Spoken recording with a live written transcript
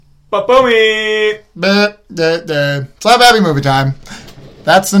Ba-boomy! Slap Happy Movie Time.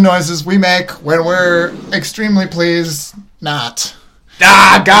 That's the noises we make when we're extremely pleased not.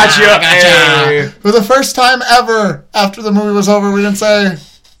 Gotcha! Hey. For the first time ever, after the movie was over, we didn't say,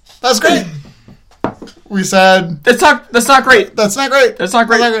 that's great. We said, That's not great. That's not great. That's not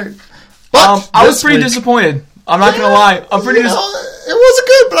great. But I was pretty disappointed. I'm not going to lie. I'm pretty disappointed. It wasn't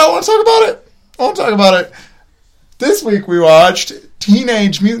good, but I want to talk about it. This week we watched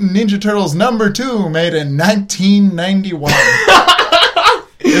Teenage Mutant Ninja Turtles #2, made in 1991.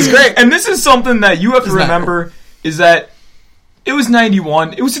 It's great. And this is something that you have to remember, is that it was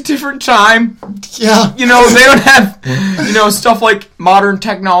 91. It was a different time. Yeah. You know, they don't have, stuff like modern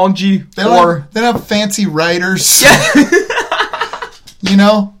technology. They don't have fancy writers. Yeah.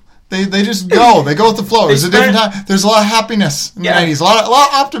 They just go. They go with the flow. It's a different time. There's a lot of happiness in the 90s. A lot of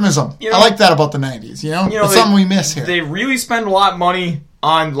optimism. I like that about the 90s, It's something we miss here. They really spend a lot of money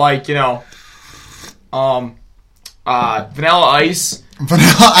on, Vanilla Ice.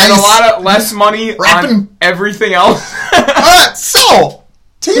 Vanilla Ice. And a lot of less money on everything else. Alright, so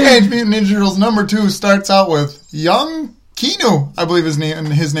Teenage Mutant Ninja Turtles #2 starts out with young Keanu. I believe his name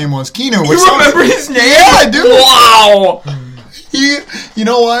was Keanu. You remember his name? Yeah, I do. Wow. You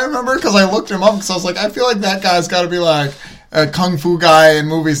know why I remember? Because I looked him up because I was like, I feel like that guy's got to be like a kung fu guy in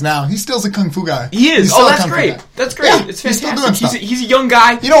movies now. He still's a kung fu guy. He is. Oh, that's great. That's great. Yeah, it's fantastic. He's still doing stuff. He's a young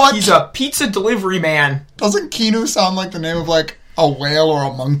guy. You know what? He's a pizza delivery man. Doesn't Keanu sound like the name of like a whale or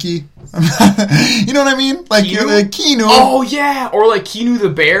a monkey? You know what I mean? Like Keanu. Oh yeah, or like Keanu the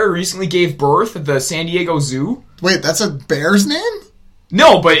bear recently gave birth at the San Diego Zoo. Wait, that's a bear's name?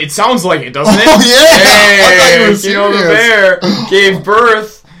 No, but it sounds like it, doesn't it? Oh yeah. Hey, I thought you were serious. the bear gave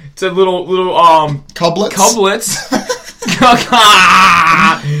birth to little cublets.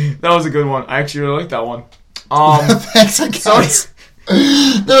 That was a good one. I actually really like that one. Thanks, I guess.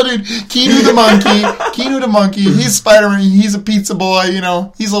 No, dude, Keanu the monkey, he's Spider-Man, he's a pizza boy, He's a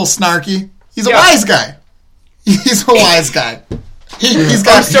little snarky. He's a wise guy. He's a wise guy. He's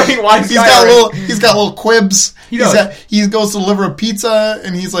got little quibs. He goes to deliver a pizza,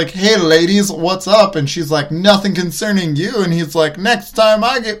 and he's like, "Hey, ladies, what's up?" And she's like, "Nothing concerning you." And he's like, "Next time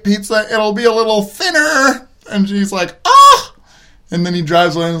I get pizza, it'll be a little thinner." And she's like, "Ah!" And then he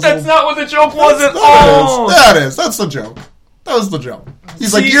drives away. That's not what the joke was at all. That's the joke. That was the joke.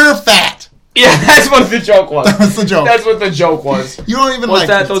 He's like, "You're fat." Yeah, that's what the joke was. That was the joke. That's what the joke was. You don't even like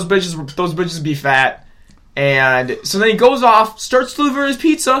that. Those bitches be fat. And so then he goes off, starts delivering his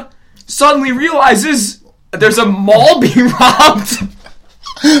pizza, suddenly realizes there's a mall being robbed.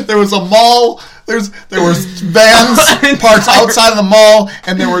 There was a mall. There was vans parked outside of the mall,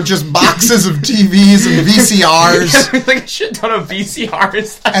 and there were just boxes of TVs and VCRs. Yeah, like a shit ton of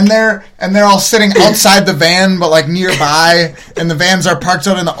VCRs. And they're all sitting outside the van, but like nearby, and the vans are parked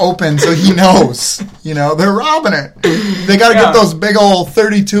out in the open, so he knows. They're robbing it. They got to get those big old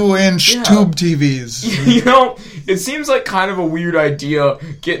 32-inch tube TVs. It seems like kind of a weird idea,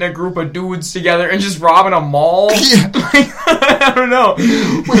 getting a group of dudes together and just robbing a mall. Yeah. I don't know.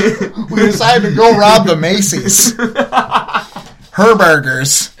 We decided to go rob the Macy's.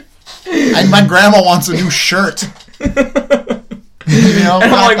 Herberger's. And my grandma wants a new shirt. And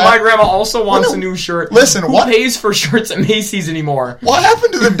I'm like, my grandma also wants a new shirt. Listen, who pays for shirts at Macy's anymore? What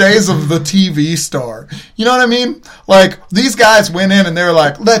happened to the days of the TV store? You know what I mean? Like, these guys went in and they were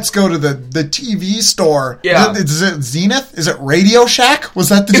like, let's go to the TV store. Yeah. Is it Zenith? Is it Radio Shack? Was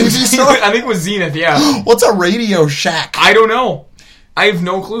that the TV store? I think it was Zenith, yeah. What's a Radio Shack? I don't know. I have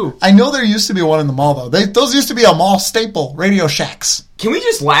no clue. I know there used to be one in the mall, though. Those used to be a mall staple, Radio Shacks. Can we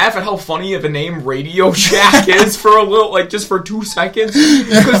just laugh at how funny of a name Radio Shack is for a little, just for 2 seconds?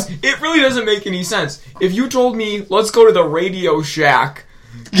 Because it really doesn't make any sense. If you told me, let's go to the Radio Shack,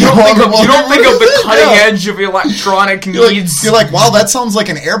 you don't think of the cutting edge of electronic needs. You're like, wow, that sounds like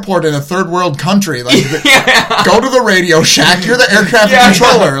an airport in a third world country. Like, go to the Radio Shack. You're the air traffic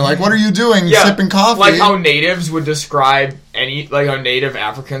controller. Like, what are you doing? Sipping coffee? Like how natives would describe how native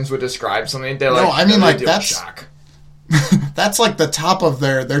Africans would describe something. They're like, no, I mean, like Shack. That's like the top of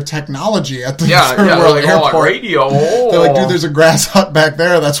their technology at the third world airport. Radio. They're like, dude, there's a grass hut back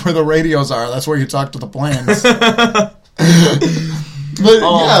there. That's where the radios are. That's where you talk to the planes.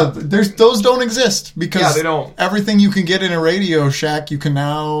 But those don't exist because they don't. Everything you can get in a Radio Shack, you can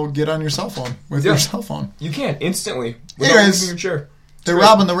now get on your cell phone with your cell phone. You can instantly. Anyways, they're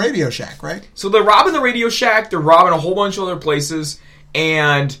robbing the Radio Shack, right? So they're robbing the Radio Shack. They're robbing a whole bunch of other places,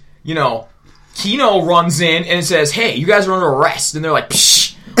 and Kino runs in and says, "Hey, you guys are under arrest," and they're like,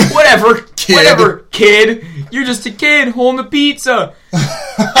 "Psh, whatever, kid. You're just a kid holding the pizza."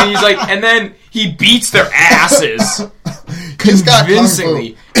 And he's like, and then he beats their asses. He's got kung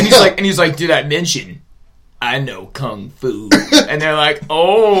convincingly. fu. And he's like, did I mention I know kung fu? And they're like,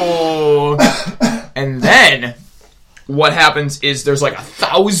 oh. And then what happens is there's like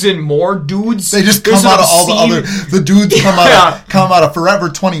 1,000 more dudes. They just come out of all the dudes come out of Forever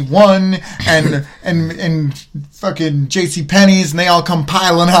 21 and fucking JC Penney's, and they all come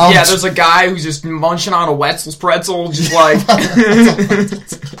piling out. Yeah, there's a guy who's just munching on a Wetzel's pretzel, just like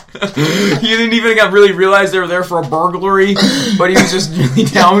he didn't even really realize they were there for a burglary, but he was just really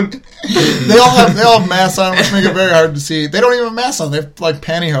down. They all have masks on, which make it very hard to see. They don't even have masks on. They have like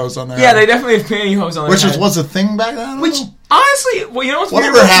pantyhose on their head. They definitely have pantyhose on their Which head. was a thing back then. Which, honestly, well, you know what's weird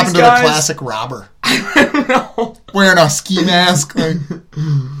whatever about happened these to guys? the classic robber? I don't know. Wearing a ski mask. Like,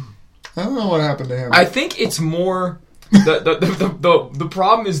 I don't know what happened to him. I think it's more the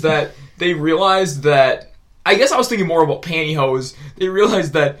problem is that they realized that. I guess I was thinking more about pantyhose. They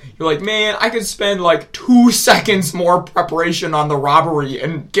realized that you're like, man, I could spend like 2 seconds more preparation on the robbery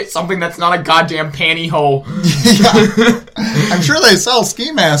and get something that's not a goddamn pantyhose. Yeah. I'm sure they sell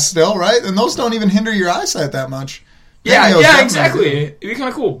ski masks still, right? And those don't even hinder your eyesight that much. Yeah, exactly. It'd be kind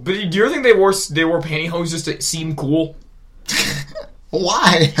of cool. But do you ever think they wore pantyhose just to seem cool?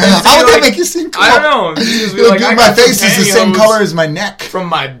 Why? How would that make you seem cool? I don't know. Dude, my face is the same color as my neck. From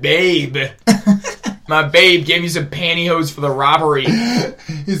my babe. My babe gave me some pantyhose for the robbery.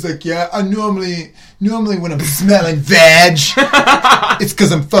 He's like, yeah, I normally when I'm smelling veg, it's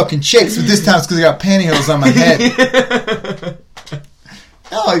because I'm fucking chicks, but this time it's because I got pantyhose on my head.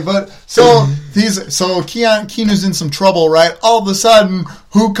 No, but so Keanu's in some trouble, right? All of a sudden,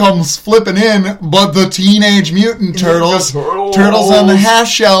 who comes flipping in but the Teenage Mutant Turtles? Turtles on the half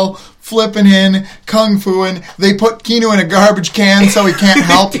shell, flipping in, kung fuing. They put Keanu in a garbage can so he can't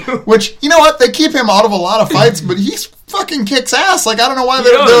help. Which, you know what? They keep him out of a lot of fights, but he's fucking kicks ass. Like, I don't know why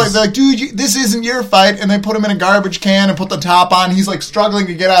they're like, dude, this isn't your fight. And they put him in a garbage can and put the top on. He's like struggling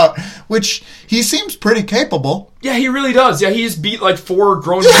to get out, which he seems pretty capable. Yeah, he really does. Yeah, he just beat like 4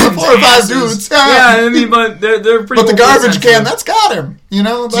 grown men. 4 or 5 asses. Dudes. Yeah, I mean, but they're pretty. But the garbage can, that's got him. You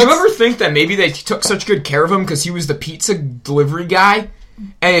know. Do you ever think that maybe they took such good care of him because he was the pizza delivery guy?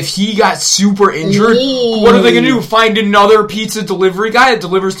 And if he got super injured, what are they going to do? Find another pizza delivery guy that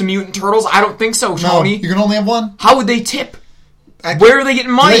delivers to Mutant Turtles? I don't think so, Tony. No, you can only have one. How would they tip? Where are they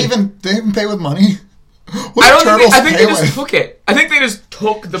getting money? Do they even pay with money? I think they just took it. I think they just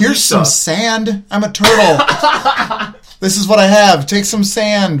took the Here's pizza. Some sand. I'm a turtle. This is what I have. Take some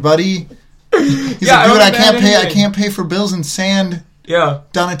sand, buddy. He's like, dude, I can't pay for bills in sand. Yeah.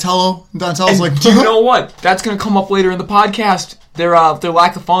 Donatello's like, do you know what? That's going to come up later in the podcast. Their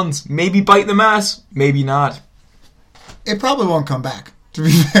lack of funds. Maybe biting the ass. Maybe not. It probably won't come back, to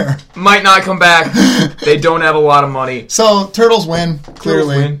be fair. Might not come back. They don't have a lot of money. So, Turtles win,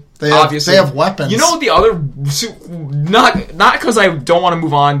 clearly. Obviously. They have weapons. You know what the other... Not because I don't want to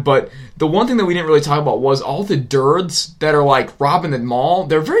move on, but the one thing that we didn't really talk about was all the dirds that are, like, robbing the mall.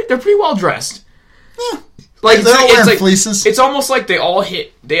 They're pretty well dressed. Yeah. Like, they're all wearing fleeces. It's almost like they all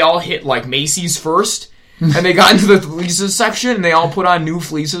hit like Macy's first, and they got into the fleeces section, and they all put on new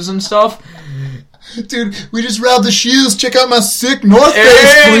fleeces and stuff. Dude, we just robbed the shoes. Check out my sick North Face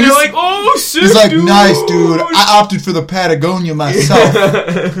fleece. And you're like, oh, sick, He's like, dude. Nice, dude. I opted for the Patagonia myself.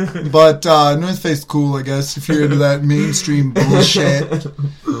 But North Face cool, I guess, if you're into that mainstream bullshit.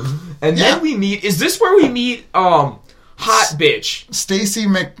 And then we meet... Is this where we meet Hot Bitch? Stacy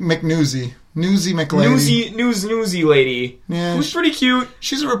McNewsy. Newsy McLady. Newsy lady. Yeah, who's pretty cute.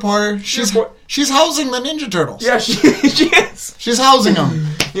 She's a reporter. She's housing the Ninja Turtles. Yeah, she is. She's housing them.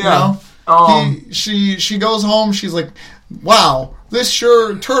 Yeah. You know? She goes home. She's like, wow,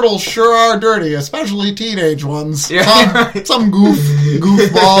 turtles sure are dirty, especially teenage ones. Yeah. Some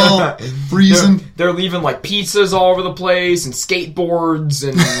goofball reason. They're leaving like pizzas all over the place and skateboards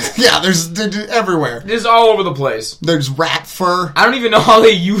and yeah, they're everywhere. It's all over the place. There's rat fur. I don't even know how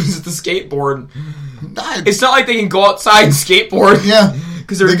they use the skateboard. It's not like they can go outside and skateboard. Yeah.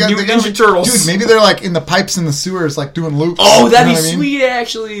 Because they're Ninja Turtles. Dude, maybe they're like in the pipes in the sewers, like doing loops. Oh, that'd be sweet,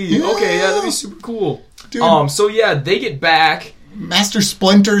 actually. Yeah. Okay, yeah, that'd be super cool. Dude. So yeah, they get back. Master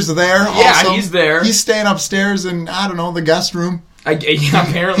Splinter's there. Yeah, also. He's there. He's staying upstairs in, I don't know, the guest room. Yeah,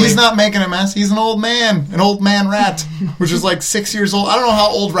 apparently. He's not making a mess. He's an old man rat, which is like 6 years old. I don't know how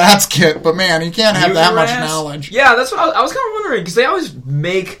old rats get, but man, he can't have that much knowledge. Yeah, that's what I was kind of wondering, because they always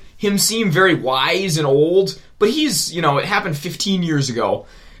make him seem very wise and old, but he's, it happened 15 years ago.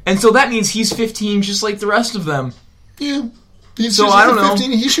 And so that means he's 15 just like the rest of them. Yeah. So I don't know.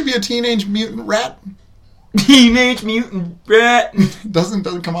 15. He should be a teenage mutant rat. Teenage mutant rat. doesn't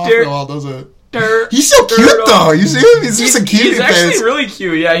come off real well, does it? He's so cute though. You see him? He's just a cutie He's face. actually really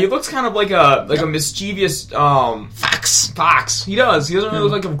cute. Yeah, he looks kind of like a mischievous fox. He does. He doesn't really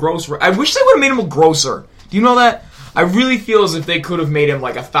look like a gross. I wish they would have made him a grosser. Do you know that? I really feel as if they could have made him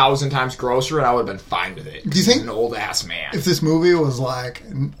like 1,000 times grosser, and I would have been fine with it. Do you think he's an old ass man? If this movie was like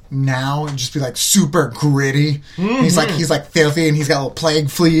now, it'd just be like super gritty. Mm-hmm. He's like filthy, and he's got little plague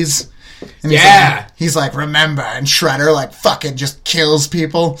fleas. And he's like, remember, and Shredder like fucking just kills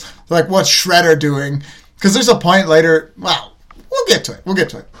people. They're like, what's Shredder doing? Because there's a point later. Well, we'll get to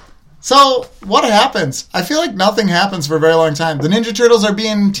it. So what happens? I feel like nothing happens for a very long time. The Ninja Turtles are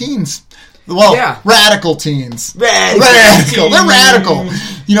being teens. Well, radical teens. Radical. They're radical.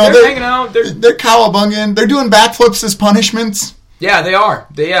 You know, they're hanging out. They're cowabunging. They're doing backflips as punishments. Yeah, they are.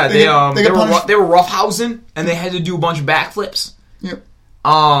 They were roughhousing, and they had to do a bunch of backflips. Yep.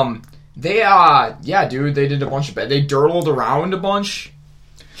 Dude, they did a bunch of they dirtled around a bunch.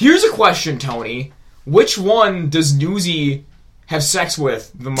 Here's a question, Tony. Which one does Newsy have sex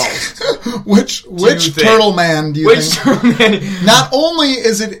with the most? which turtle man do you think? Turtle man? Not only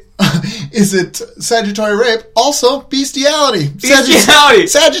is it Sagittary rape, also bestiality.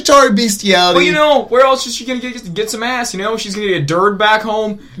 Sagittary bestiality. Well, you know, where else is she gonna get some ass? You know, she's gonna get a Durd back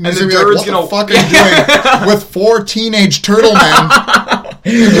home, and the Durd's gonna fuck are you doing with 4 teenage turtle men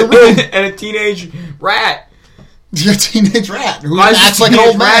in the room and a teenage rat. A teenage rat who acts like an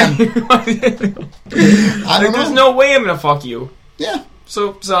old man. I don't know. There's no way I'm gonna fuck you. Yeah.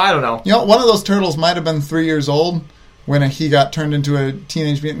 So I don't know. You know, one of those turtles might have been 3 years old when he got turned into a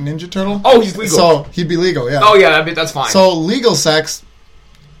Teenage Mutant Ninja Turtle. Oh, he's legal. So he'd be legal, yeah. Oh, yeah, that's fine. So legal sex,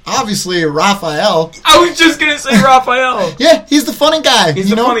 obviously Raphael. I was just going to say Raphael. Yeah, he's the funny guy. He's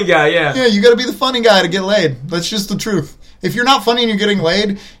the funny guy, yeah. Yeah, you got to be the funny guy to get laid. That's just the truth. If you're not funny and you're getting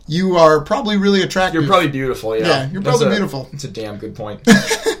laid, you are probably really attractive. You're probably beautiful, yeah. Yeah, you're probably beautiful. It's a damn good point.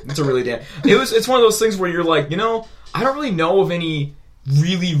 It's a really damn... It's one of those things where you're like, you know, I don't really know of any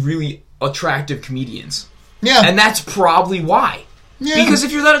really, really attractive comedians. Yeah. And that's probably why. Yeah. Because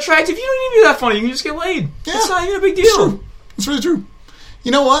if you're that attractive, you don't need to be that funny. You can just get laid. Yeah. It's not even a big deal. It's true. It's really true.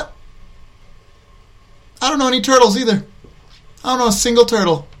 You know what? I don't know any turtles either. I don't know a single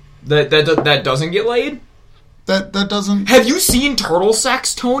turtle. That doesn't get laid? That doesn't... Have you seen turtle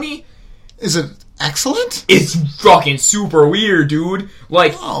sex, Tony? Is it excellent? It's fucking super weird, dude.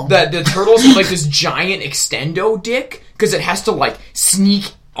 Like, the turtles have like this giant extendo dick, because it has to like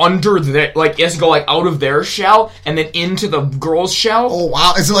sneak under the, like, it has to go like out of their shell and then into the girl's shell. Oh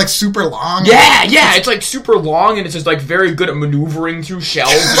wow, is it like super long? Yeah, it's like super long, and it's just like very good at maneuvering through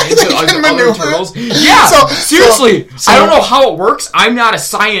shells and into other turtles. Yeah, seriously, I don't know how it works. I'm not a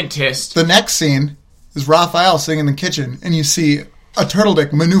scientist. The next scene is Raphael sitting in the kitchen, and you see a turtle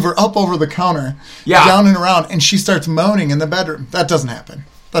dick maneuver up over the counter, down and around, and she starts moaning in the bedroom. That doesn't happen.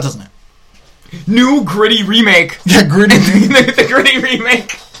 New gritty remake. Yeah, gritty. The gritty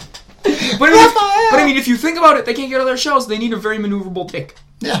remake. But I mean, if you think about it, they can't get out of their shells. They need a very maneuverable dick.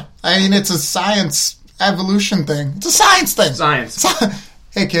 Yeah, I mean, it's a science evolution thing. It's a science thing. Science.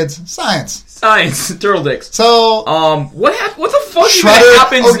 Hey kids, science. Turtle dicks. So, what the fuck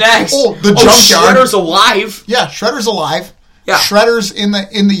happens next? Oh, the junkyard. Shredder's alive. Yeah, Shredder's alive. Yeah. Shredder's in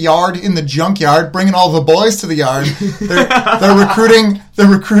the yard, in the junkyard, bringing all the boys to the yard. They're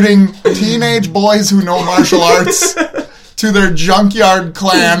recruiting teenage boys who know martial arts to their junkyard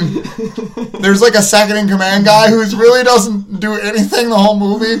clan. There's like a second in command guy who really doesn't do anything the whole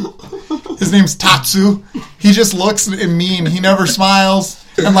movie. His name's Tatsu. He just looks mean. He never smiles,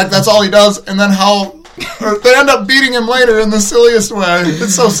 and like that's all he does. And then they end up beating him later in the silliest way.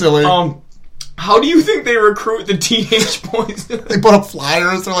 It's so silly. How do you think they recruit the teenage boys? They put up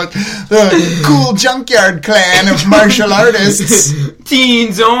flyers. They're like, the cool junkyard clan of martial artists.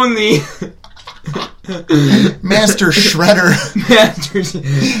 Teens only. Master Shredder.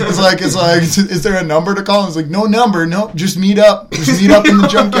 It's like, is there a number to call? It's like, no number. No, just meet up. Just meet up in the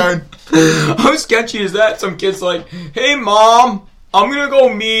junkyard. How sketchy is that? Some kid's like, hey, Mom, I'm going to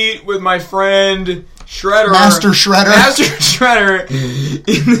go meet with my friend... Master Shredder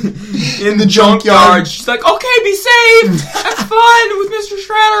in the junkyard. She's like, okay, be safe. Have fun with Mr.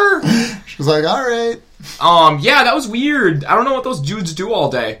 Shredder. She's like, all right. Yeah, that was weird. I don't know what those dudes do all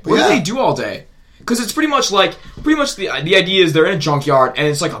day. What do they do all day? Because it's pretty much the idea is they're in a junkyard and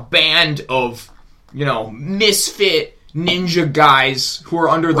it's like a band of, you know, misfit ninja guys who are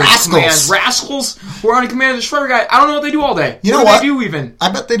under the rascals who are under command of the Shredder guy. I don't know what they do all day. You know what? They do even? I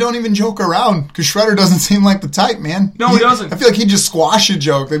bet they don't even joke around because Shredder doesn't seem like the type, man. No, he doesn't. I feel like he'd just squash a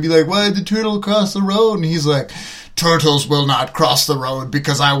joke. They'd be like, "Why did the turtle cross the road?" And he's like, "Turtles will not cross the road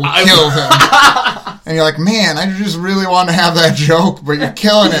because I will kill them." And you're like, man, I just really want to have that joke, but you're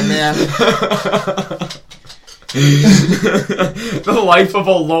killing it, man. The life of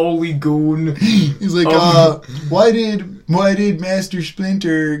a lowly goon. He's like, why did Master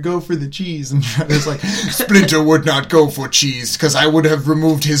Splinter go for the cheese? And Shredder's like, Splinter would not go for cheese because I would have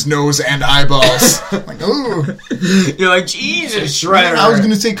removed his nose and eyeballs. I'm like, ooh. You're like, Jesus, Shredder. I was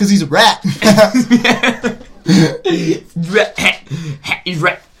gonna say because he's a rat. He's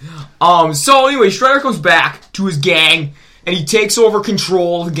rat. So anyway, Shredder comes back to his gang. And he takes over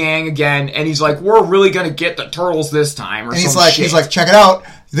control of the gang again, and he's like, "We're really gonna get the turtles this time." Or and he's like, "Check it out.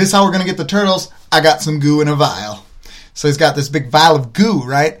 This is how we're gonna get the turtles. I got some goo in a vial." So he's got this big vial of goo,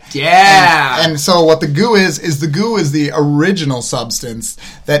 right? Yeah. And so what the goo is the goo is the original substance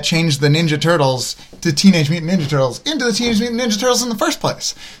that changed the Ninja Turtles to Teenage Mutant Ninja Turtles into the Teenage Mutant Ninja Turtles in the first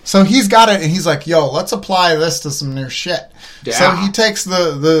place. So he's got it, and he's like, "Yo, let's apply this to some new shit." Yeah. So he takes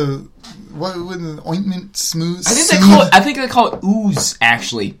the ointment smooth. I think they call it ooze.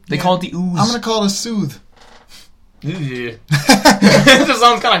 Actually, they call it the ooze. I'm gonna call it a soothe. It just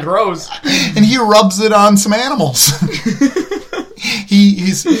sounds kind of gross. And he rubs it on some animals.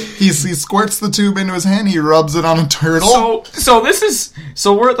 he squirts the tube into his hand. He rubs it on a turtle. So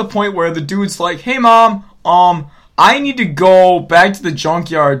we're at the point where the dude's like, "Hey, Mom, I need to go back to the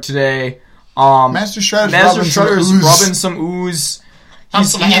junkyard today. Master Shredder's rubbing some ooze."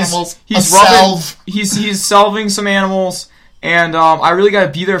 He's salving some animals, and I really got to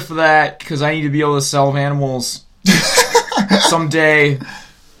be there for that because I need to be able to salve animals someday. Okay,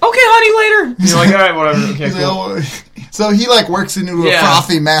 honey, later. You're like, all right, whatever. Okay, cool. So he like works into a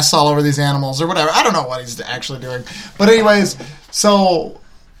frothy mess all over these animals or whatever. I don't know what he's actually doing, but anyways, so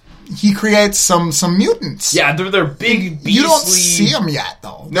he creates some mutants. Yeah, they're big, beastly. You don't see them yet,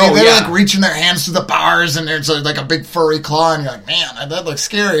 though. No, they're like reaching their hands through the bars, and there's like a big furry claw, and you're like, man, that looks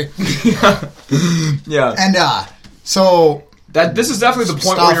scary. Yeah. And so this is definitely the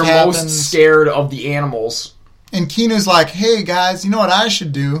point where you're most scared of the animals. And Kinu's like, hey guys, you know what I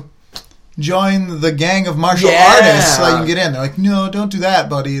should do? Join the gang of martial artists so I can get in. They're like, no, don't do that,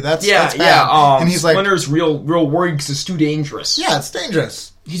 buddy. That's bad. Yeah. And he's like, Splinter's real worried because it's too dangerous. Yeah, it's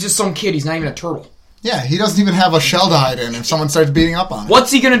dangerous. He's just some kid. He's not even a turtle. Yeah, he doesn't even have a shell to hide in if someone starts beating up on him.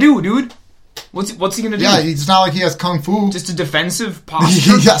 What's he gonna do, dude? What's he gonna do? Yeah, it's not like he has kung fu. Just a defensive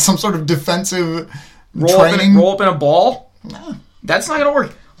posture? Yeah, some sort of defensive training. Roll up in a ball? No. That's not gonna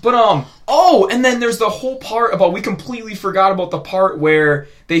work. But, and then there's the whole part about, we completely forgot about the part where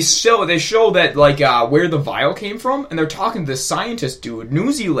they show that, like, where the vial came from, and they're talking to this scientist dude.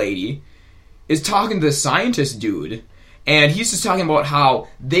 Newsy Lady is talking to this scientist dude, and he's just talking about how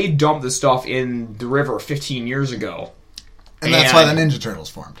they dumped the stuff in the river 15 years ago. And that's why the Ninja Turtles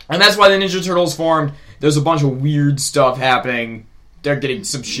formed. And that's why the Ninja Turtles formed. There's a bunch of weird stuff happening. They're getting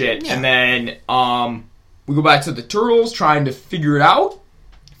some shit. Yeah. And then, we go back to the Turtles trying to figure it out.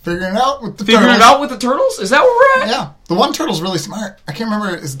 Figuring it out with the turtles? Is that where we're at? Yeah. The one turtle's really smart. I can't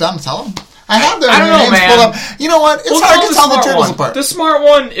remember. Is Donatello? I have their names pulled up. You know what? It's hard to tell the turtles apart. The smart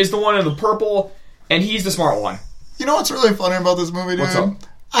one is the one in the purple, and he's the smart one. You know what's really funny about this movie, dude? What's up?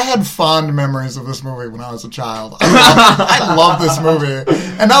 I had fond memories of this movie when I was a child. I love this movie.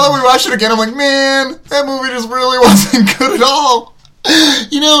 And now that we watched it again, I'm like, man, that movie just really wasn't good at all.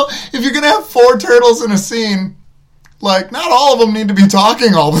 You know, if you're going to have 4 turtles in a scene, like, not all of them need to be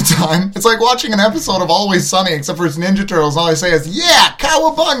talking all the time. It's like watching an episode of Always Sunny, except for it's Ninja Turtles, and all they say is, yeah,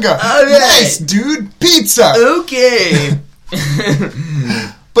 cowabunga. Okay. Nice, dude. Pizza. Okay.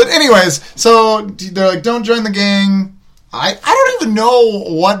 But anyways, so they're like, don't join the gang. I don't even know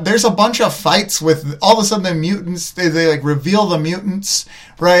what... There's a bunch of fights with... All of a sudden, the mutants... They like, reveal the mutants,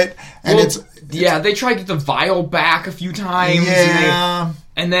 right? And yeah, they tried to get the vial back a few times. Yeah.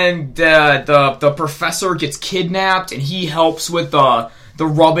 And then the professor gets kidnapped, and he helps with the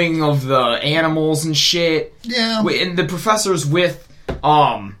rubbing of the animals and shit. Yeah. And the professor's with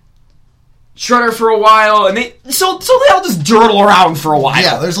Shredder for a while, and they all just dirtle around for a while.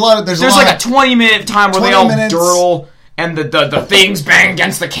 Yeah, there's like a 20-minute time where they all dirtle, and the things bang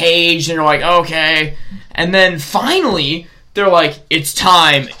against the cage, and you're like, okay. And then finally, they're like, it's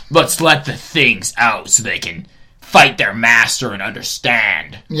time, let's let the things out so they can fight their master and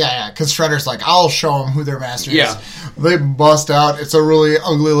understand. Yeah, because Shredder's like, I'll show them who their master is. Yeah. They bust out, it's a really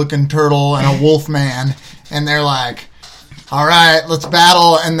ugly-looking turtle and a wolf man, and they're like, all right, let's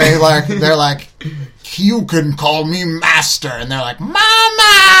battle, and they're like, you can call me master, and they're like,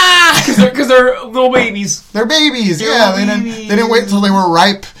 mama! Because they're little babies. They're babies, yeah. They didn't wait until they were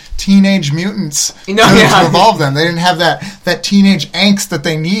ripe teenage mutants to evolve them. They didn't have that teenage angst that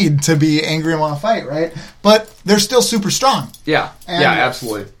they need to be angry and want to fight, right? But they're still super strong. Yeah, and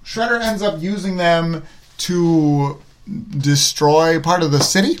absolutely. Shredder ends up using them to destroy part of the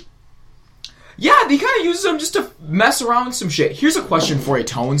city. Yeah, he kind of uses them just to mess around with some shit. Here's a question for you,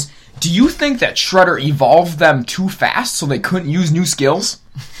 Tones. Do you think that Shredder evolved them too fast so they couldn't use new skills?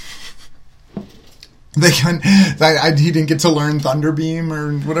 They couldn't. He ddidn't get to learn Thunderbeam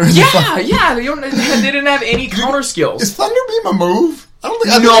or whatever. Yeah. They didn't have any counter skills. Is Thunderbeam a move? I don't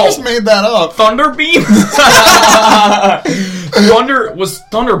think I just made that up. Thunderbeam.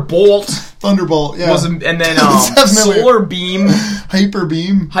 Thunderbolt. Thunderbolt. Yeah. And then Solar Beam. Hyper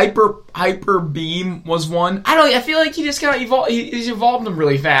Beam. Hyper Beam was one. I feel like he just kind of evolved. He's evolved them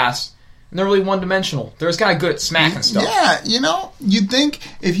really fast. And they're really one-dimensional. They're just kind of good at smacking stuff. Yeah, you'd think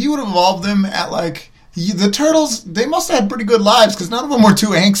if he would have evolved them at, like... The Turtles, they must have had pretty good lives because none of them were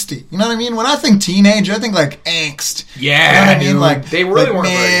too angsty. You know what I mean? When I think teenage, I think, like, angst. Yeah, you know what I mean? Like, they really weren't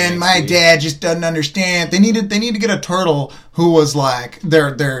man, my dad just doesn't understand. They need to get a turtle who was, like,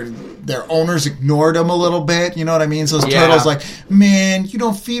 their owners ignored them a little bit. You know what I mean? So this turtle's like, man, you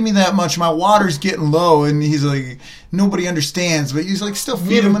don't feed me that much. My water's getting low. And he's like... Nobody understands, but he's like still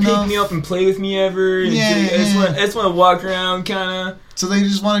feed him enough. Pick me up and play with me ever. I just want to walk around, kind of. So they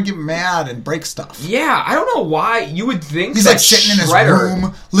just want to get mad and break stuff. Yeah, I don't know why. You would think he's like sitting in his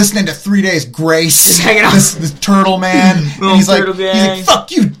room, listening to 3 Days Grace, just hanging out. This turtle man. And he's like,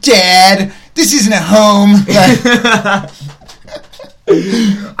 "Fuck you, Dad. This isn't a home." I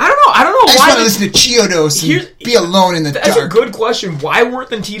don't know why. I just want to listen to Chiodos and be alone in the dark. That's a good question. Why weren't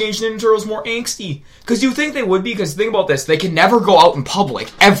the Teenage Ninja Turtles more angsty? Because you think they would be, because think about this. They can never go out in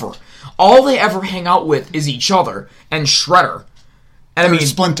public, ever. All they ever hang out with is each other and Shredder. And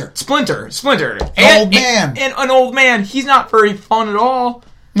Splinter. An old man. And an old man. He's not very fun at all.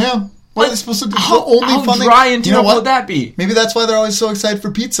 Yeah. What are they supposed to do? How dry and terrible would that be? Maybe that's why they're always so excited for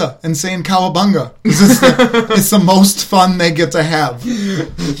pizza and saying cowabunga. It's the most fun they get to have.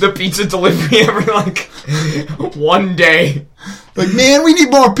 The pizza delivery every, one day. Like, man, we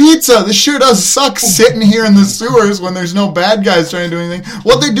need more pizza. This sure does suck sitting here in the sewers when there's no bad guys trying to do anything.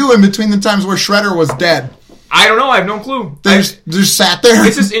 What'd they do in between the times where Shredder was dead? I don't know. I have no clue. They just sat there.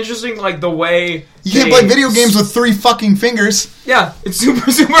 It's just interesting, the way... You can't play video games with 3 fucking fingers. Yeah, it's super,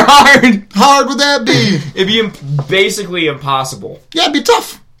 super hard. How hard would that be? It'd be basically impossible. Yeah, it'd be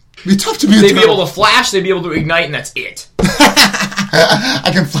tough. It'd be tough to be a They'd be able to flash, they'd be able to ignite, and that's it. I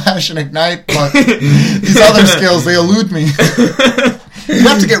can flash and ignite, but these other skills, they elude me. You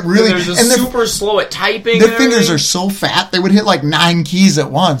have to get really... And they're super slow at typing. Their fingers are so fat, they would hit 9 keys at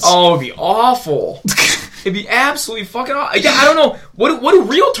once. Oh, it'd be awful. It'd be absolutely fucking awful. Yeah, I don't know. What do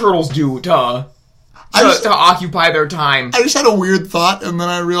real turtles do to occupy their time? I just had a weird thought, and then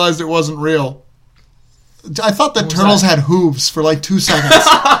I realized it wasn't real. I thought that turtles had hooves for 2 seconds.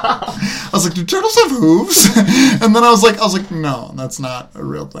 I was like, do turtles have hooves? And then I was like, no, that's not a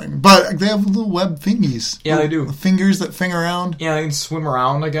real thing. But they have little web fingies. Yeah, they do. Fingers that finger around. Yeah, they can swim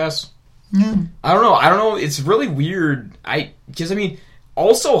around, I guess. Yeah. I don't know. It's really weird.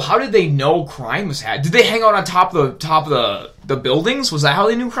 Also, how did they know crime was happening? Did they hang out on top of the buildings? Was that how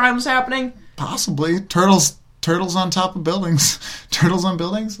they knew crime was happening? Possibly. Turtles on top of buildings. Turtles on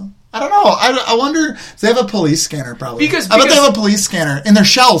buildings? I don't know. I wonder. They have a police scanner, probably. Because I bet they have a police scanner in their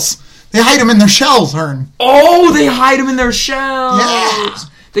shells. They hide them in their shells, Hearn. Oh, they hide them in their shells. Yeah.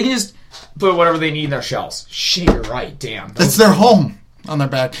 They can just put whatever they need in their shells. Shit, you're right. Damn. That's their home on their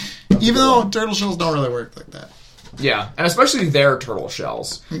back. Even though turtle shells don't really work like that. Yeah, and especially their turtle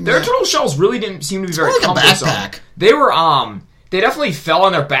shells. Their turtle shells really didn't seem to be very cumbersome. Backpack. They were they definitely fell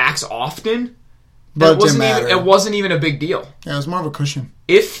on their backs often. But it wasn't even a big deal. Yeah, it was more of a cushion.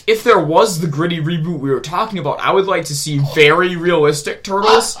 If there was the gritty reboot we were talking about, I would like to see very realistic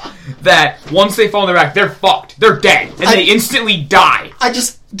turtles that once they fall on their back, they're fucked. They're dead. And they instantly die.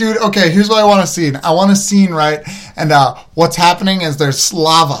 Dude, okay, here's what I want to see. I want a scene, right? And what's happening is there's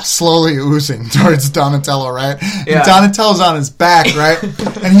lava slowly oozing towards Donatello, right? Yeah. And Donatello's on his back, right?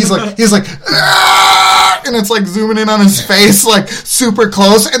 And he's like, Aah! And it's zooming in on his face, super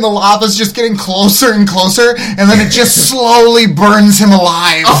close, and the lava's just getting closer and closer, and then it just slowly burns him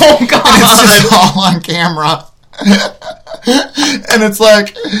alive. Oh, God! And it's just all on camera. And it's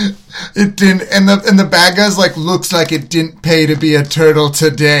it didn't, and the bad guy's looks like it didn't pay to be a turtle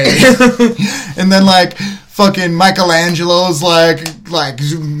today. And then fucking Michelangelo's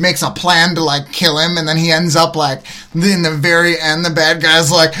makes a plan to like kill him, and then he ends up like in the very end, the bad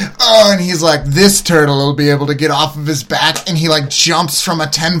guy's like, oh, and he's like, this turtle will be able to get off of his back, and he like jumps from a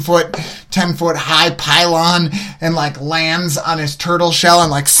 10-foot high pylon and like lands on his turtle shell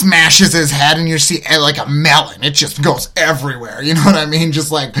and like smashes his head, and you see like a melon. It just goes everywhere. You know what I mean?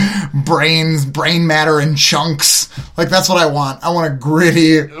 Just like brain matter in chunks. Like that's what I want. I want a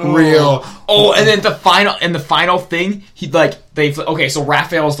gritty, real. Oh, and then the final thing, so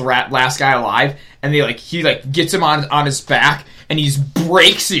Raphael's the last guy alive, and he gets him on his back, and he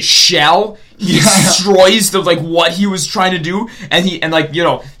breaks his shell. He destroys what he was trying to do, and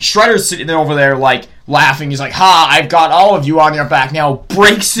Shredder's sitting there over there laughing. He's like, "Ha! I've got all of you on your back now."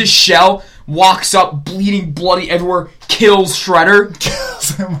 Breaks his shell, walks up, bleeding, bloody everywhere, kills Shredder,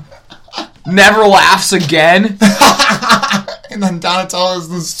 kills him, never laughs again. And then Donatello is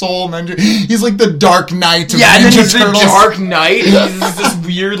the Soul Ninja. He's like the Dark Knight of Ninja and then he's Turtles. The Dark Knight. He's this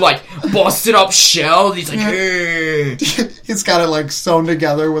weird, busted up shell. He's like, hey. He's got it sewn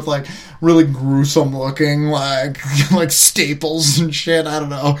together with really gruesome looking staples and shit. I don't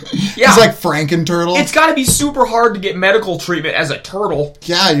know. Yeah. He's like Franken-Turtle. It's got to be super hard to get medical treatment as a turtle.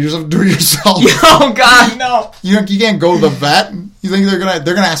 Yeah, you just have to do it yourself. Oh God, no. You can't go to the vet. You think they're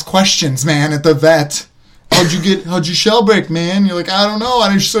gonna ask questions, man, at the vet. How'd you shell break, man? You're like, I don't know.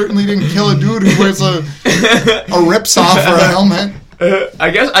 I certainly didn't kill a dude who wears a ripsaw for a helmet.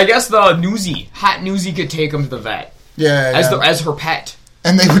 I guess the hot Newsy could take him to the vet. Yeah. As her pet.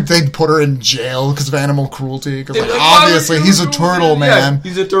 And they'd put her in jail because of animal cruelty. Because obviously he's a turtle, man. Yeah,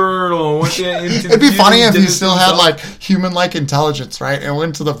 he's a turtle. It'd be funny if he still had human-like intelligence, right? And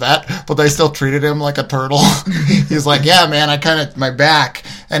went to the vet, but they still treated him like a turtle. He's like, yeah, man, my back.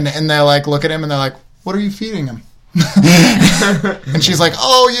 And they look at him and they're like, what are you feeding him? And she's like,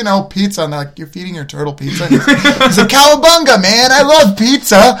 oh, pizza. And they're like, you're feeding your turtle pizza? And he's like, cowabunga, man, I love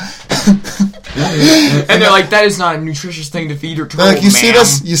pizza. And they're like, that is not a nutritious thing to feed your turtle, like, you see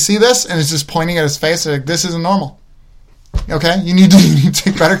this? And it's just pointing at his face. They're like, this isn't normal. Okay? You need to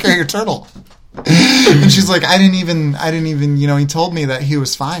take better care of your turtle. And she's like, I didn't even, he told me that he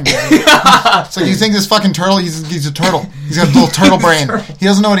was fine. It's like, you think this fucking turtle, he's a turtle. He's got a little turtle brain. He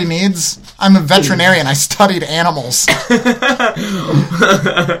doesn't know what he needs. I'm a veterinarian. I studied animals.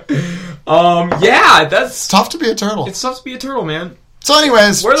 Yeah, that's tough to be a turtle. It's tough to be a turtle, man. So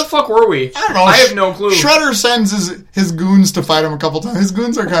anyways, where the fuck were we? I don't know. I have no clue. Shredder sends his goons to fight him a couple times. His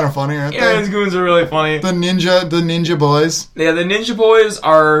goons are kind of funny, aren't they? Yeah, his goons are really funny. The ninja boys. Yeah, the ninja boys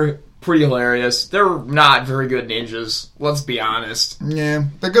are pretty hilarious. They're not very good ninjas. Let's be honest. Yeah,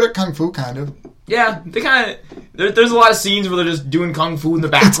 they're good at kung fu, kind of. Yeah, they kind of. There's a lot of scenes where they're just doing kung fu in the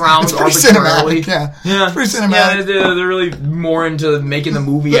background. It's pretty cinematic. Yeah, it's pretty cinematic. Yeah, they're really more into making the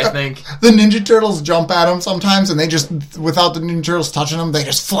movie. I think the Ninja Turtles jump at them sometimes, and they just, without the Ninja Turtles touching them, they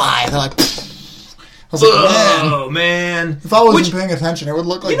just fly. They're like. I was like, man. If I wasn't paying attention, it would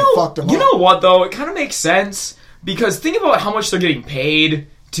look like you fucked them up. You know what though? It kind of makes sense because think about how much they're getting paid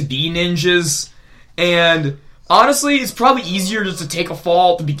to be ninjas, and honestly, it's probably easier just to take a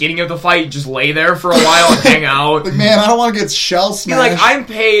fall at the beginning of the fight and just lay there for a while and hang out. Like, man, I don't want to get shell smashed. I'm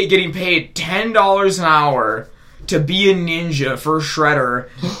getting paid $10 an hour to be a ninja for Shredder,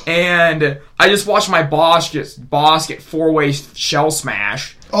 and I just watched my boss get 4-way shell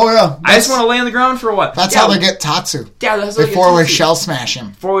smash. Oh yeah, I just want to lay on the ground for a while. That's how they get Tatsu. Yeah, that's how they 4-way shell smash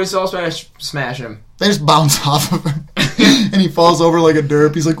him. 4-way shell smash him. They just bounce off of him, and he falls over like a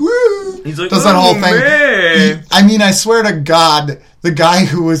derp. He's like, woo! He's like, does that whole thing. I swear to God, the guy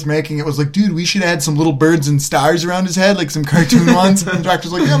who was making it was like, dude, we should add some little birds and stars around his head, like some cartoon ones. And the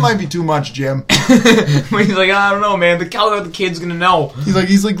director's like, that might be too much, Jim. He's like, I don't know, man. The kid's gonna know.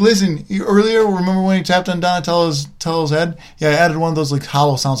 He's like, listen. Earlier, remember when he tapped on Donatello's head? Yeah, I added one of those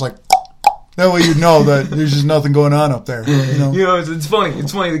hollow sounds, like. That way you know that there's just nothing going on up there. It's funny.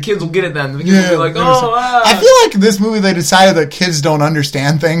 It's funny. The kids will get it then. The kids will be like, I feel like this movie, they decided that kids don't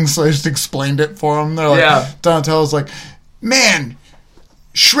understand things, so they just explained it for them. They're like, Donatello's like, man,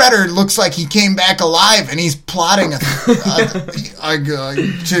 Shredder looks like he came back alive and he's plotting to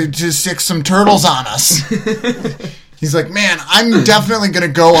stick some turtles on us. He's like, man, I'm definitely going to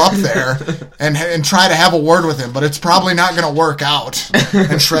go up there and try to have a word with him, but it's probably not going to work out.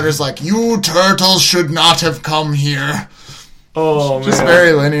 And Shredder's like, you turtles should not have come here. Oh, man. Just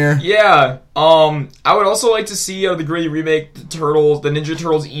very linear. Yeah. I would also like to see the gritty remake, the Ninja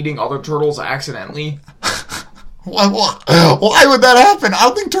Turtles eating other turtles accidentally. Why would that happen? I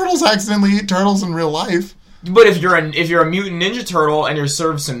don't think turtles accidentally eat turtles in real life. But if you're a mutant ninja turtle and you're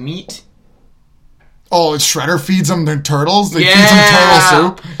served some meat... Oh, Shredder feeds them their turtles? They feeds them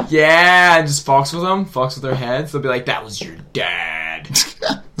turtle soup? Yeah, and just fucks with them, fucks with their heads. They'll be like, "That was your dad."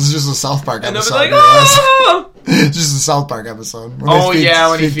 This is just a South Park And they'll episode. be like, "Ah!" It's just a South Park episode. Oh yeah,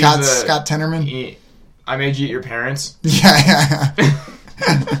 when he feeds Scott Tenorman. I made you eat your parents. Yeah.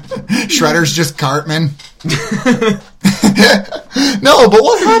 Shredder's just Cartman. No, but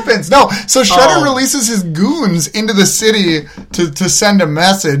what happens? No, so Shredder releases his goons into the city to send a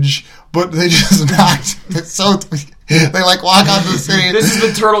message, but they just knocked. They like walk out of the city. This is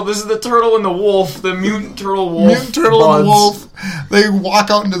the turtle. This is the turtle and the wolf. The mutant turtle wolf. Mutant turtle and the wolf. They walk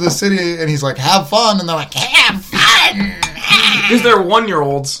out into the city, and he's like, "Have fun," and they're like, "Have fun." Because they're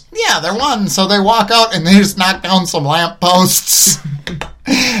 1-year-olds. Yeah, they're one. So they walk out and they just knock down some lampposts.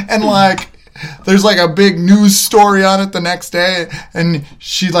 And like, there's like a big news story on it the next day. And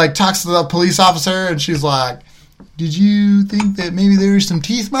she like talks to the police officer and she's like, "Did you think that maybe there were some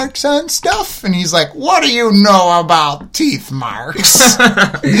teeth marks on stuff?" And he's like, "What do you know about teeth marks?"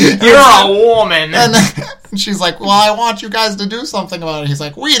 You're a woman. And she's like, "Well, I want you guys to do something about it." He's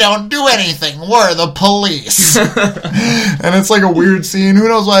like, "We don't do anything. We're the police." And it's like a weird scene. Who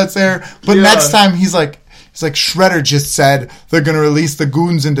knows why it's there? But next time he's like, "Shredder just said they're going to release the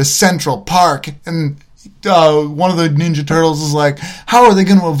goons into Central Park." And one of the Ninja Turtles is like, "How are they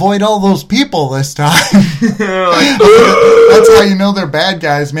going to avoid all those people this time?" That's how you know they're bad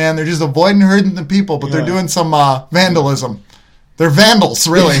guys, man. They're just avoiding hurting the people, but they're doing some vandalism. They're vandals,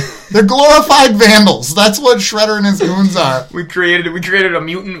 really. They're glorified vandals. That's what Shredder and his goons are. We created a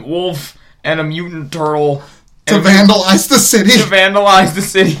mutant wolf and a mutant turtle to vandalize the city.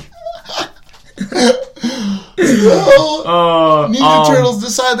 Ninja Turtles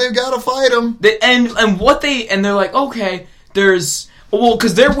decide they've got to fight him. They're like, okay, because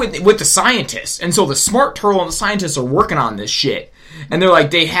they're with the scientists, and so the smart turtle and the scientists are working on this shit. And they're like,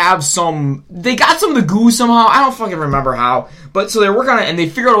 they got some of the goo somehow. I don't fucking remember how. But so they're working on it, and they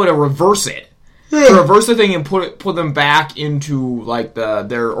figure out a way to reverse it. Yeah. To reverse the thing and put them back into like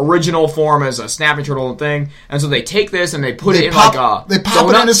their original form as a snapping turtle thing. And so they take this and they put it in like a They pop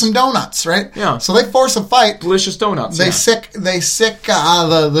it into some donuts, right? Yeah. So they force a fight. Delicious donuts. They sick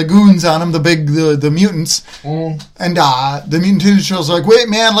the goons on them, the mutants. Mm. And the mutant Ninja Turtles are like, "Wait,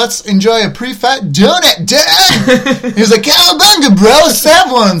 man, let's enjoy a pre-fight donut, Dad." He's like, "Cowabunga, bro, stab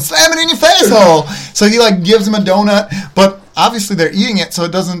one, slam it in your face hole." So he like gives him a donut, but obviously they're eating it, so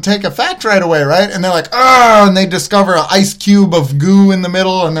it doesn't take effect right away, right? And they're like, "Oh!" And they discover an ice cube of goo in the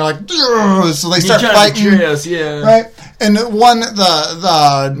middle, and they're like, "Ugh!" So they start fighting. Right? And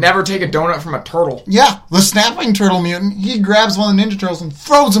the never take a donut from a turtle. Yeah, the snapping turtle mutant, he grabs one of the Ninja Turtles and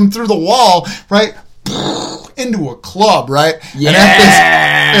throws him through the wall, right? Into a club, right? Yeah.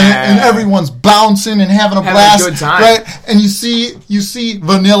 And everyone's bouncing and having a blast, a good time. right? And you see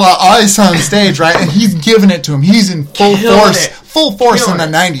Vanilla Ice on stage, right? And he's giving it to him. He's in full force in the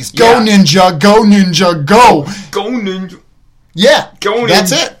 90s. Go Ninja, go Ninja, go! Go Ninja. Yeah, go Ninja.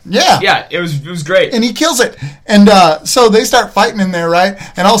 That's it. Yeah, yeah, it was great, and he kills it. And so they start fighting in there, right?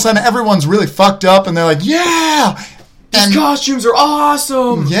 And all of a sudden, everyone's really fucked up, and they're like, "Yeah!" These costumes are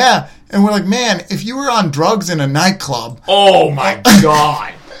awesome. Yeah. And we're like, "Man, if you were on drugs in a nightclub..." Oh my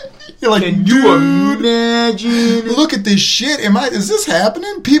God. You're like, "Can you imagine? Look at this shit. Is this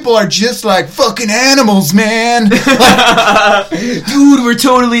happening? People are just like fucking animals, man." Dude, we're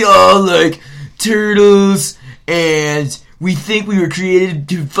totally all like turtles, and we think we were created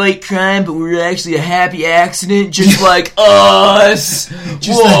to fight crime, but we're actually a happy accident, just like us.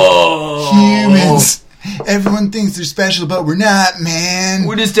 Just like humans. Everyone thinks they're special, but we're not, man.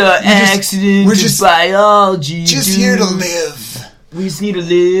 We're just an accident. We're just biology. Just here to live. We just need to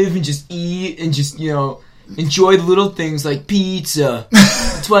live and just eat and just, enjoy the little things like pizza.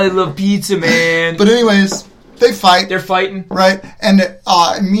 That's why I love pizza, man. But anyways, they fight. They're fighting. Right? And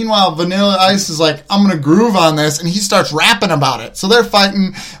meanwhile, Vanilla Ice is like, "I'm going to groove on this." And he starts rapping about it. So they're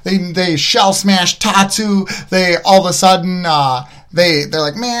fighting. They shell smash Tatsu. They all of a sudden... They're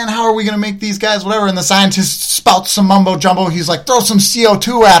like, "Man, how are we going to make these guys whatever?" And the scientist spouts some mumbo jumbo. He's like, "Throw some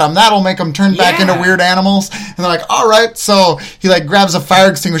CO2 at them. That'll make them turn back into weird animals." And they're like, "All right." So he like grabs a fire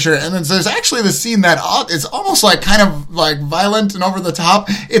extinguisher. And then there's actually the scene that is almost like kind of like violent and over the top.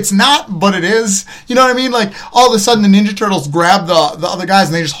 It's not, but it is. You know what I mean? Like all of a sudden the Ninja Turtles grab the other guys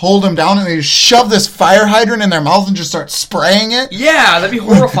and they just hold them down and they just shove this fire hydrant in their mouth and just start spraying it. Yeah, that'd be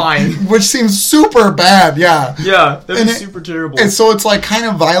horrifying. Which seems super bad. Yeah. Yeah, that'd be super terrible. So it's like kind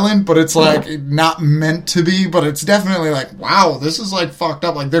of violent, but it's like not meant to be, but it's definitely like, wow, this is like fucked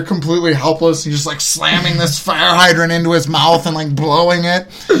up. Like they're completely helpless. He's just like slamming this fire hydrant into his mouth and like blowing it.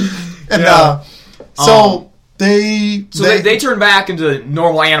 And they turn back into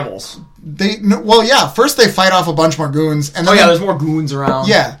normal animals. First they fight off a bunch more goons, and then there's more goons around.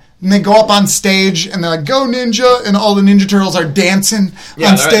 Yeah. And they go up on stage, and they're like, "Go Ninja!" And all the Ninja Turtles are dancing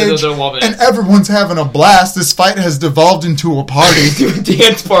on stage, they're loving it. and everyone's having a blast. This fight has devolved into a party,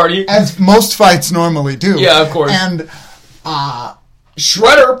 dance party, as most fights normally do. Yeah, of course. And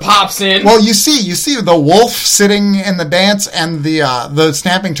Shredder pops in. Well, you see the wolf sitting in the dance, and the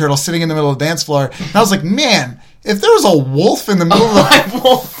snapping turtle sitting in the middle of the dance floor. And I was like, man. If there was a wolf in the middle of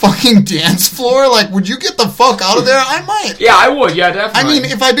the fucking dance floor, like, would you get the fuck out of there? I might. Yeah, I would. Yeah, definitely. I mean,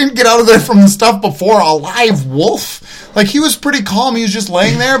 if I didn't get out of there from the stuff before, a live wolf, like, he was pretty calm. He was just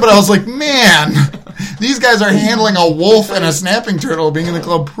laying there, but I was like, man, these guys are handling a wolf and a snapping turtle being in the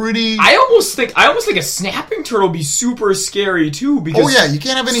club pretty... I almost think a snapping turtle would be super scary, too, because... Oh, yeah, you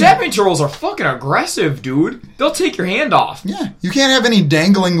can't have any... Snapping turtles are fucking aggressive, dude. They'll take your hand off. Yeah, you can't have any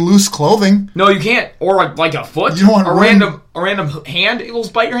dangling loose clothing. No, you can't. Or, like a foot. You don't want a random hand, it will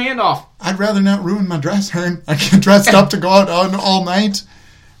bite your hand off. I'd rather not ruin my dress, Hearn. I get dressed up to go out all night.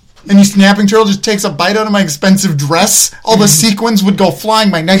 And your snapping turtle just takes a bite out of my expensive dress. All the sequins would go flying.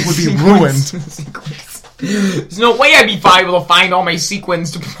 My night would be ruined. There's no way I'd be able to find all my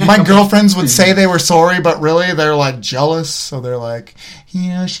sequins. My girlfriends would say they were sorry, but really they're like jealous. So they're like,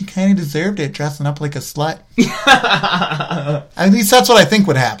 she kind of deserved it, dressing up like a slut. At least that's what I think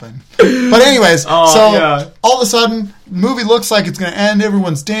would happen. But anyways, all of a sudden, the movie looks like it's going to end.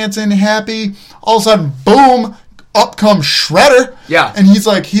 Everyone's dancing, happy. All of a sudden, boom. Up comes Shredder. Yeah. And he's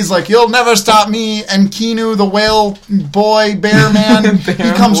like, you'll never stop me. And Keanu, the whale boy, bear man,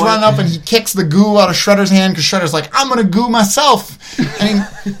 he comes running up and he kicks the goo out of Shredder's hand because Shredder's like, I'm going to goo myself.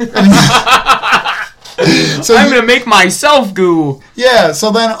 So I'm going to make myself goo. Yeah,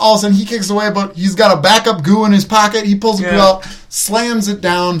 so then all of a sudden he kicks away, but he's got a backup goo in his pocket. He pulls the goo out, slams it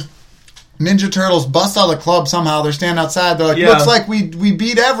down. Ninja Turtles bust out of the club somehow. They're standing outside. They're like, looks like we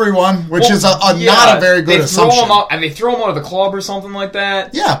beat everyone, which is not a very good assumption. And they throw them out of the club or something like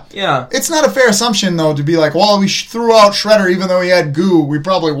that. Yeah. Yeah. It's not a fair assumption, though, to be like, well, we threw out Shredder even though he had goo. We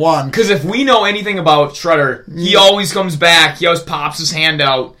probably won. Because if we know anything about Shredder, he always comes back. He always pops his hand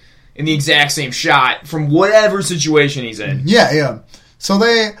out in the exact same shot from whatever situation he's in. Yeah. So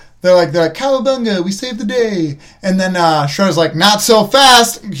they're like, Cowabunga, we saved the day. And then Shredder's like, not so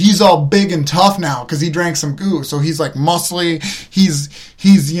fast. He's all big and tough now because he drank some goo. So he's like muscly. He's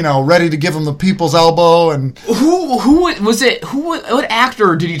ready to give him the people's elbow. And who was it? What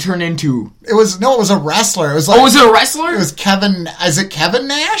actor did he turn into? It was a wrestler. It was like, was it a wrestler? It was Kevin. Is it Kevin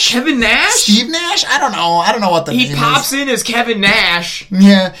Nash? Kevin Nash? Steve Nash? I don't know what the name is. He pops in as Kevin Nash.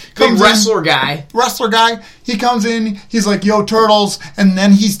 Yeah. Big wrestler guy. He comes in. He's like, yo, Turtles. And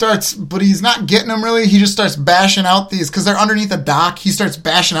then he starts, but he's not getting them really. He just starts bashing out these, because they're underneath a dock. He starts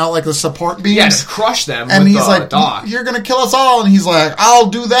bashing out like the support beams. Yeah, to crush them and with he's the like, dock. You're going to kill us all. And he's like, I'll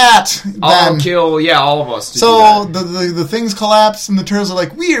do that. I'll kill, all of us. So the things collapse, and the Turtles are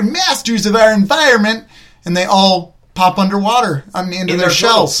like, we are masters of our environment. And they all pop underwater into their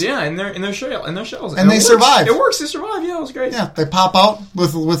shells. Yeah, in their shells. And they survive. It works. They survive. Yeah, it was great. Yeah, they pop out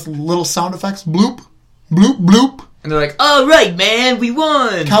with little sound effects. Bloop, bloop, bloop. And they're like, all right, man, we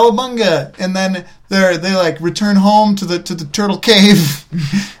won. Cowabunga. And then they like return home to the turtle cave.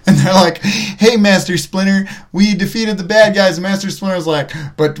 And they're like, hey, Master Splinter, we defeated the bad guys. And Master Splinter's like,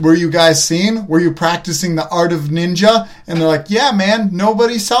 but were you guys seen? Were you practicing the art of ninja? And they're like, yeah, man,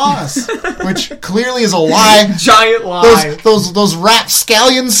 nobody saw us. Which clearly is a lie. Giant lie. Those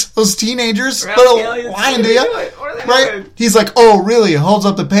rapscallions, those teenagers, they're lying to you. Right? He's like, oh, really? Holds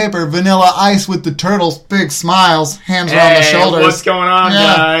up the paper, Vanilla Ice with the turtles, big smiles, hands around the shoulders. What's going on,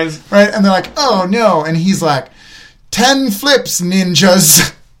 guys? Right? And they're like, oh, no. And he's like, 10 flips,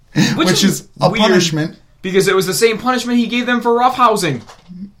 ninjas. Which is a punishment. Because it was the same punishment he gave them for roughhousing.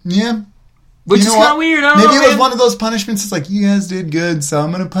 Yeah. Which is kind of weird. I don't Maybe know, it was one of those punishments. It's like, you guys did good, so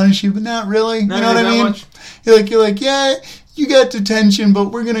I'm going to punish you, but not really. You know what I mean? Much. You're like, yeah, you got detention,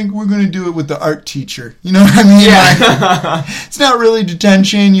 but we're gonna do it with the art teacher. You know what I mean? Yeah. Like, it's not really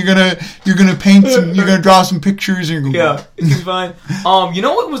detention. You're gonna paint some. You're gonna draw some pictures. And you're gonna it's fine. You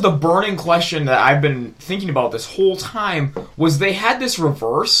know what was the burning question that I've been thinking about this whole time was they had this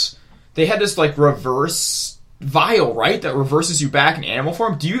reverse. They had this like reverse vial, right? That reverses you back in animal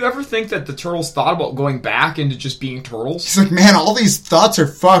form. Do you ever think that the turtles thought about going back into just being turtles? He's like, man, all these thoughts are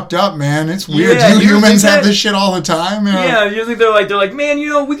fucked up, man. It's weird. You humans have this shit all the time. Yeah, you think they're like, man,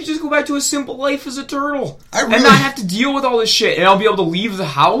 we could just go back to a simple life as a turtle and not have to deal with all this shit. And I'll be able to leave the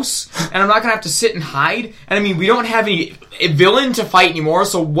house, and I'm not gonna have to sit and hide. And I mean, we don't have any villain to fight anymore.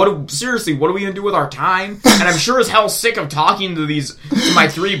 So what are we gonna do with our time? And I'm sure as hell sick of talking to my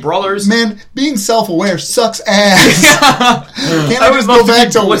three brothers. Man, being self-aware sucks ass. Can't I just go back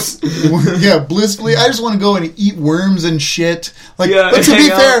to blissfully? I just want to go and eat worms and shit. But to be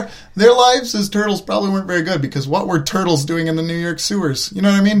fair, their lives as turtles probably weren't very good because what were turtles doing in the New York sewers? You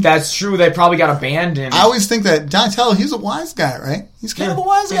know what I mean? That's true. They probably got abandoned. I always think that Donatello, he's a wise guy, right? He's kind of a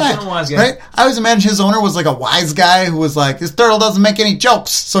wise guy. Right? I always imagine his owner was like a wise guy who was like, this turtle doesn't make any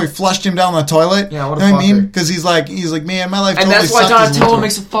jokes. So he flushed him down the toilet. Yeah, what a fucker. You know what I mean? Because he's like, man, my life and totally that's why sucked. Donatello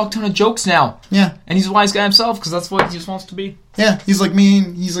makes a fuck ton of jokes now. Yeah. And he's a wise guy himself because that's what he just wants to be. Yeah, he's like me,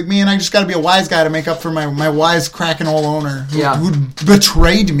 and I just got to be a wise guy to make up for my wise cracking old owner who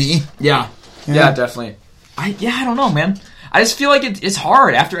betrayed me. Yeah, definitely. I don't know, man. I just feel like it's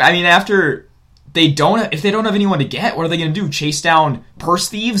hard after if they don't have anyone to get, what are they going to do? Chase down purse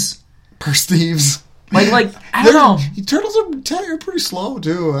thieves? Purse thieves. Like I don't know. Turtles are pretty slow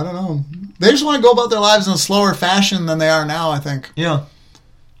too. I don't know. They just want to go about their lives in a slower fashion than they are now, I think. Yeah.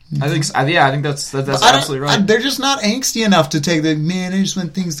 I think that's absolutely right. They're just not angsty enough to take the, man, I just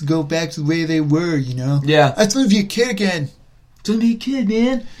want things to go back to the way they were, you know? Yeah. I just want to be a kid again. Just want to be a kid,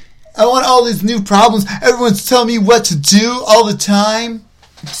 man. I want all these new problems. Everyone's telling me what to do all the time.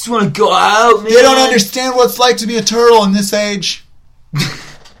 I just want to go out, man. They don't understand what it's like to be a turtle in this age. They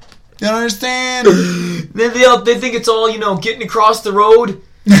don't understand. They think it's all, getting across the road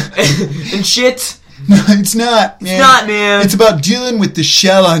and shit. No, it's not, man. It's not, man. It's about dealing with the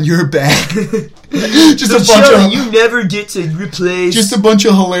shell on your back. Just a bunch of you never get to replace. Just a bunch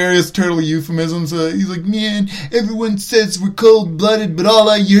of hilarious turtle euphemisms. He's like, man, everyone says we're cold-blooded, but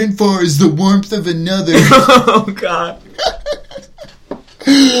all I yearn for is the warmth of another. Oh, God.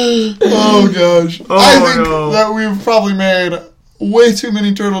 Oh, gosh. I think that we've probably made way too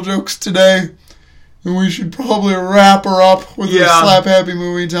many turtle jokes today, and we should probably wrap her up with a slap happy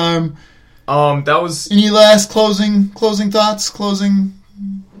movie time. That was... Any last closing thoughts? Problems?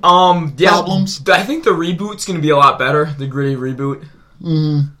 I think the reboot's going to be a lot better. The gritty reboot.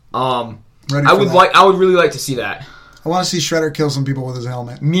 I would really like to see that. I want to see Shredder kill some people with his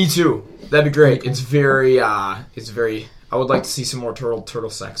helmet. Me too. That'd be great. Cool. It's very... I would like to see some more turtle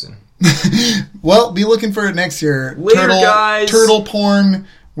sexing. Well, be looking for it next year. Later, guys. Turtle porn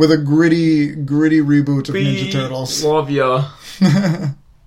with a gritty reboot of Ninja Turtles. Love ya.